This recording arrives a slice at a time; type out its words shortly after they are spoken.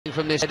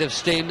from this head of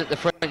steam that the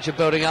French are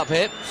building up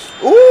here.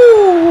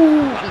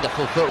 Ooh!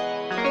 Wonderful foot.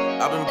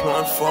 I've been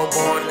playing for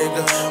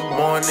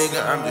more nigga,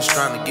 I'm just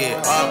trying to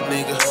get up,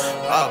 nigga,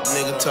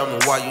 tell me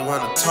why you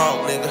wanna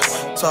talk, nigga,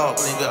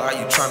 are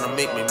you trying to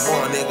make me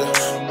more, nigga,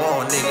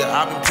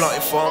 I've been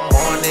plotting for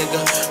more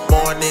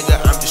nigga,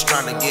 I'm just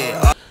trying to get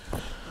up.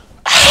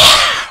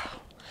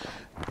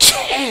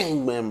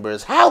 Gang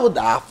members, how would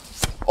I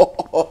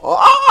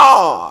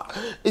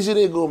is it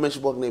ain't go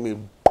mention book name me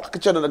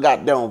bucket on the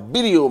goddamn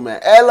video, man.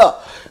 Ella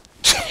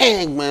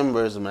gang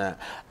members, man.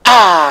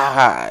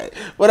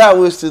 Without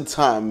wasting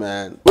time,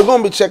 man. We're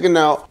gonna be checking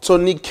out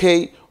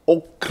Tornike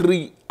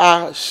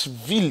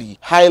Okriashvili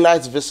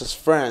highlights versus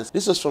France.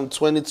 This is from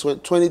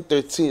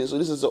 2013, so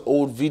this is an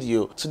old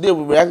video. Today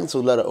we're reacting to a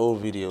lot of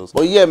old videos.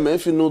 But yeah, man,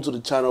 if you're new to the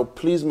channel,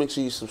 please make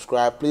sure you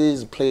subscribe.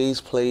 Please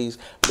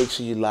make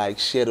sure you like,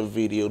 share the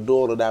video, do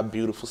all of that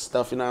beautiful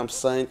stuff, you know what I'm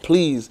saying?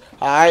 Please,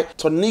 alright?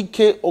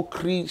 Tornike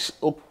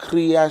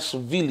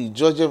Okriashvili,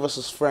 Georgia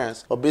versus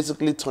France. Or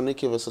basically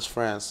Tornike versus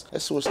France.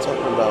 Let's see what it's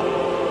talking about.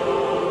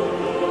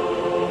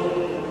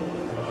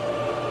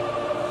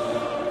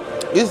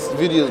 This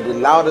video has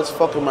been loud as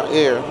fuck in my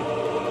ear.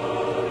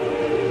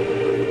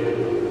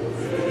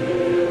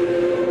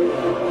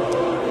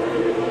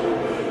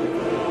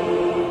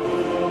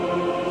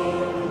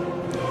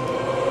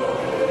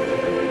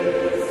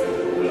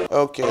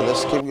 Okay,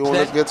 let's keep going.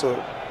 Let's get to it.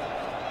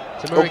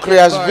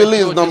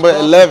 Okriashvili is number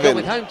 11.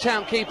 With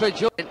hometown keeper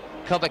Jordan,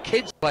 cover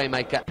kids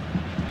playmaker.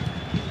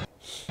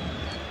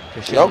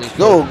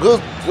 Go,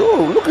 good.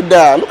 Oh, look at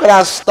that. Look at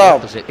that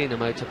stop. In a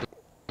motor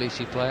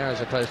police player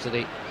as opposed to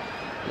the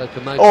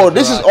locomotive. Oh,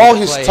 this is all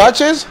his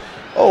touches?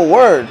 Oh,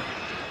 word.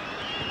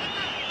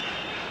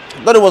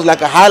 I thought it was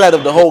like a highlight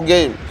of the whole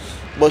game.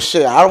 But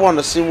shit, I want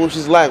to see what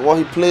she's like, what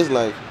he plays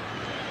like.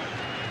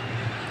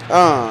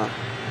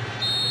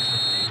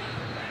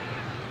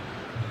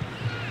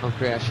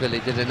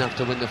 Okriashvili did enough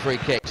to win the free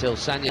kick till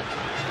Sanya.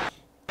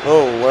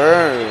 Oh,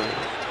 word.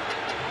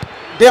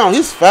 Damn,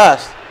 he's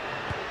fast.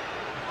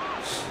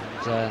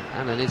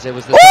 And Ananize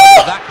was the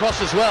target of that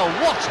cross as well.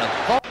 What a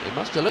volley. He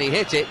must have looked, he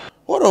hit it.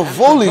 What a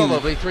volley. From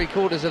probably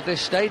 3/4 of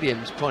this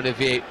stadium's point of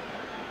view.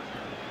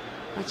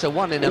 That's a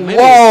 1 in a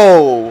million.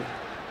 Whoa.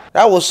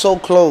 That was so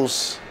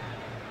close.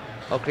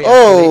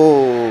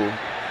 Oh.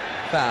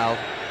 Foul.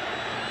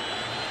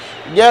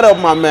 Get up,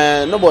 my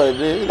man. Nobody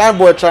did. That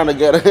boy trying to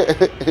get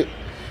it.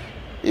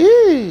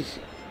 Yeesh.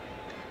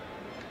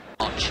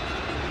 A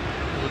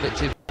little bit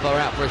too far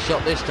out for a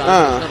shot this time.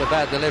 It's not a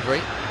bad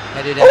delivery.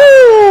 Headed out.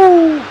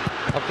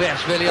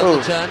 Okriashvili on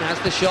the turn, has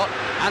the shot,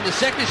 and the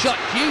second shot,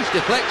 huge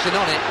deflection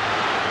on it.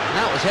 And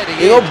that was heading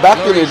in. You know, back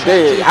in the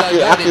day,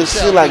 I can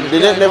see like they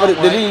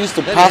didn't used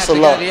to pass a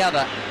lot.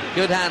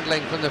 Good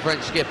handling from the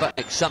French skipper.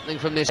 Something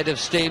from this head of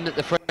steam that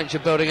the French are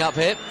building up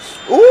here.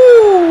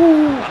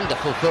 Ooh!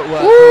 Wonderful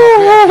footwork for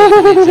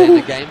Okriashvili in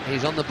the game.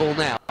 He's on the ball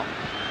now.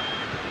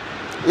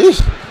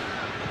 Eesh.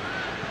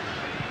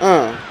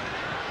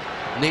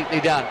 Neatly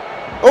done.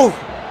 Oh!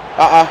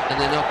 And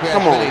then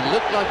Okriashvili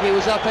looked like he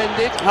was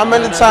upended. How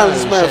many times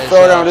this man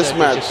fell down this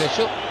match?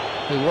 Official,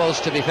 who was,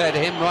 to be fair to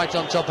him, right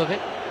on top of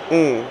it.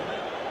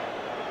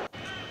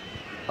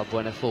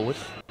 Albuena forward.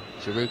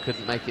 Giroud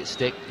couldn't make it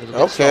stick.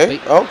 Okay.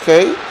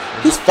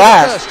 He's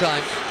fast. First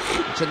time.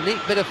 It's a neat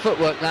bit of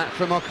footwork that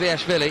from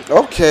Okriashvili.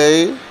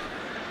 Okay.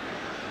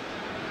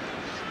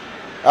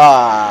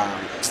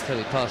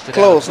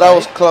 Close. That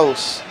was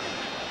close.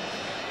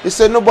 He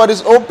said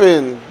nobody's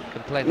open.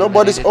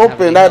 Nobody's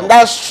open.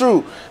 That's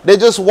true. They're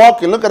just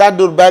walking. Look at that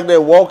dude back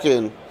there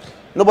walking.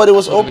 Nobody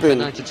was open.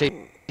 92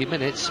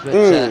 minutes, but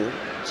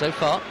so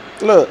far,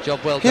 look,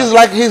 job well done. He's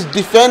like he's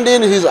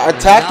defending, he's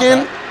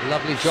attacking.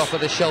 Lovely drop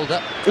of the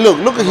shoulder.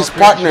 Look at his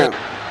partner.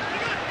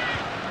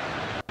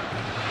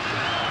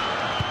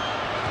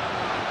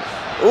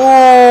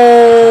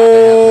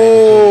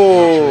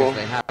 Ooh.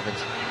 They haven't.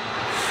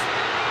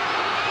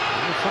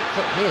 Front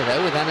foot here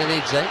though with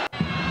Ananize.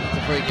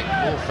 Free kick,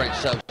 more French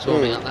subs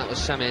warming up. That was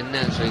Samir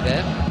Nasri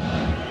there.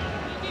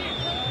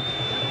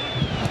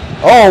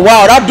 Oh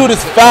wow, that dude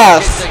is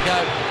fast.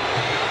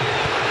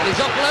 And he's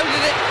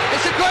offloaded it.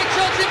 It's a great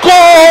chance. Goal!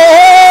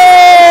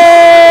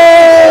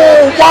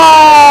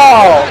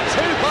 Wow!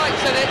 2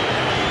 bites at it,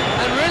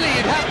 and really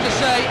you'd have to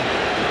say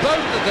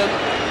both of them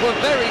were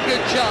very good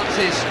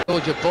chances.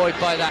 Georgia buoyed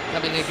by that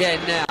coming again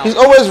now. He's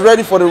always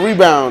ready for the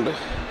rebound.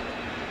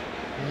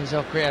 Here's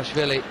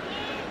Okriashvili.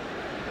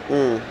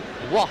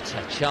 What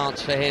a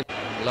chance for him.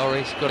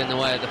 Loris got in the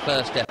way of the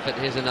first effort.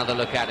 Here's another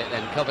look at it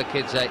then. Cover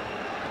kids 8.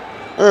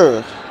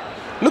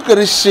 Look at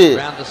this shit.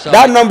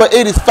 That number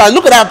 8 is fast.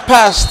 Look at that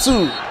pass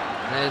too.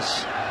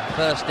 There's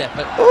first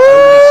effort.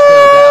 Only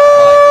spilled out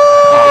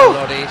by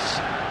Loris.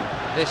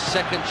 This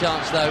second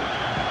chance though.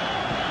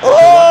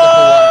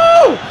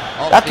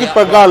 That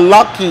keeper got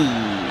lucky.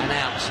 And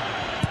out.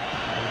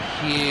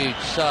 A huge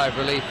sigh of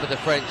relief for the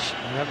French.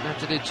 They haven't had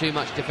to do too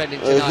much defending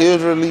tonight. A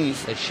huge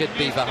relief. They should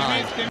be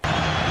behind.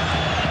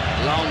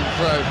 Long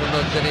throw from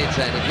Ananize,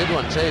 and a good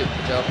one too.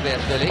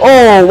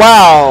 Oh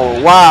wow,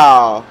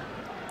 wow.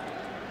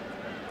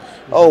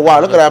 Oh wow,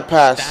 look at that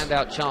pass.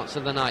 Standout chance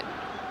of the night.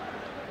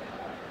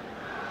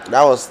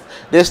 That was,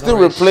 they're still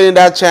replaying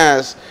that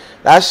chance.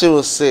 That shit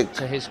was sick.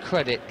 To his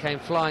credit, came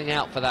flying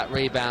out for that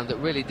rebound that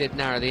really did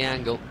narrow the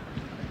angle.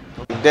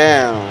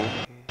 Damn.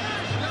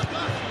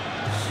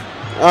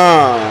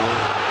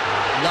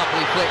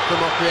 Lovely flick from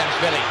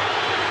Okriashvili.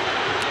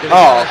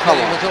 Oh, come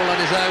on. Was all on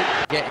his own.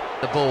 Get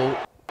the ball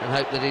and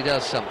hope that he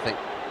does something.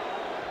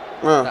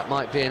 That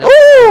might be enough.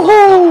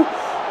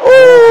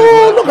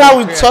 Oh, look how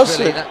he touched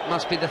it. That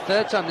must be the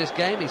third time this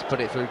game he's put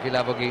it through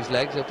Gilavogi's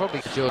legs. He'll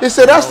probably enjoy. He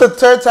said that's the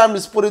third time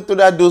he's put it through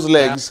that dude's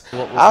legs.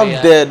 I'm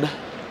dead.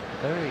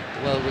 Very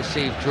well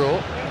received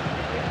draw,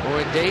 or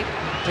indeed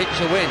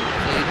picture win.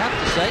 You'd have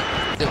to say.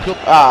 The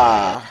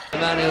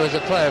man who was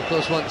a player, of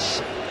course,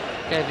 once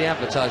gave the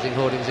advertising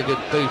hoardings a good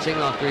booting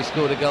after he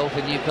scored a goal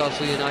for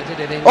Newcastle United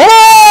in England.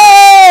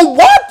 Oh,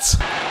 what?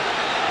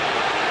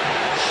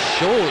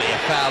 Surely a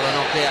foul on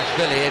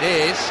Okriashvili, it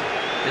is.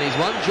 And he's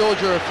won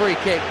Georgia a free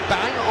kick.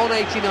 Bang on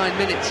 89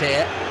 minutes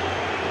here.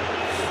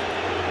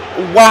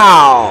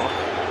 Wow.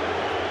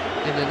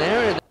 In an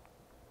area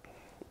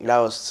that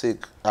was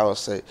sick. I would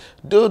say.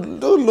 Dude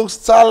looks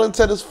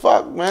talented as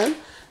fuck, man.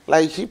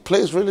 Like, he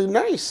plays really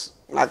nice.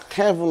 I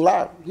can't even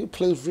lie. He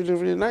plays really,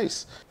 really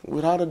nice.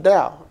 Without a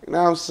doubt. You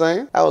know what I'm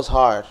saying? That was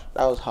hard.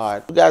 That was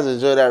hard. You guys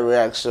enjoyed that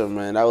reaction,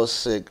 man. That was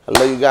sick. I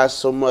love you guys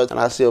so much. And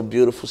I'll see your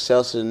beautiful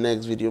selves in the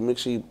next video. Make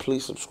sure you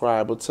please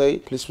subscribe. Okay?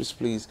 Please, please,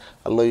 please.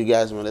 I love you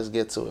guys, man. Let's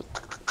get to it.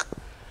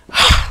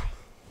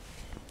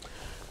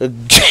 I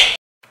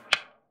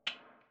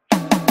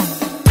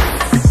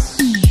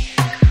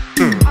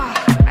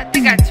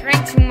think I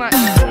drank too much. I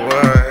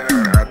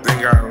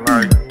think I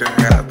like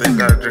that. I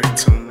think I drink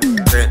too much.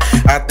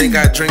 I think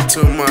I drink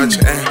too much.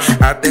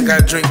 I think I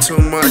drink too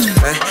much.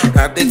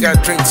 I think I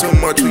drink too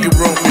much. Will you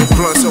roll me a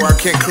blunt so I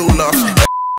can't cool off?